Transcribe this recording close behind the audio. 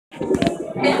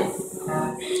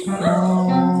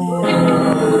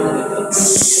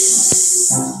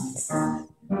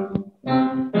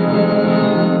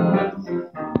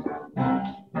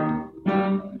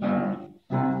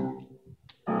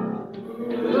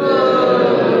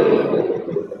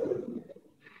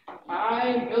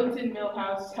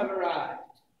Have arrived.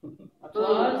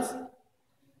 Applause.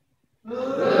 I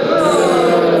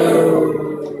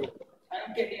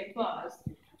don't get the applause.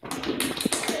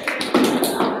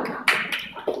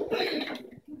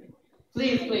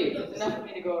 Please, it's enough for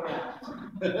me to go around.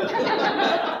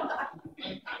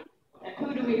 And who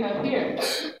do we have here?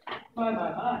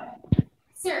 My.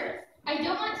 Sir, I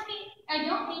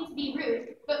don't mean to be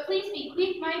rude, but please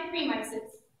bequeath my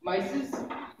premises. Mices?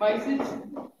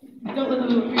 Don't let the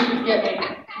little creatures get me.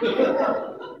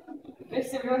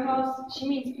 Mr. Roadhouse, she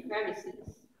means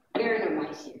premises. There are no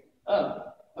mice here.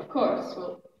 Oh, of course.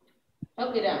 Well,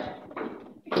 help me down.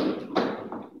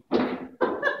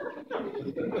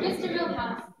 Mr.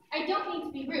 Millhouse, I don't mean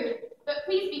to be rude, but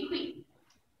please bequeath.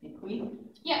 Bequeath?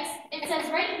 Yes, it says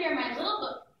right here in my little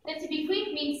book that to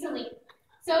bequeath means to leave.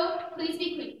 So, please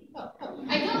bequeath.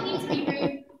 I don't mean to be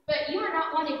rude, but you are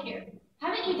not wanted here.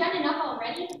 Haven't you done enough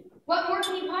already? What more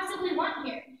can you possibly want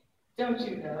here? Don't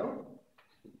you know?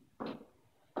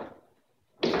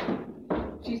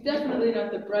 She's definitely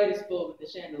not the brightest bulb in the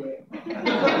chandelier.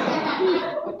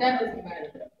 But that doesn't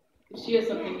matter, though, because she has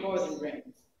something more than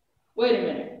brains. Wait a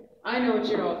minute. I know what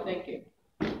you're all thinking.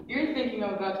 You're thinking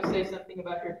I'm about to say something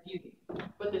about her beauty,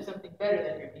 but there's something better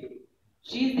than her beauty.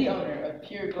 She's the owner of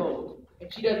pure gold,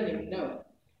 and she doesn't even know it.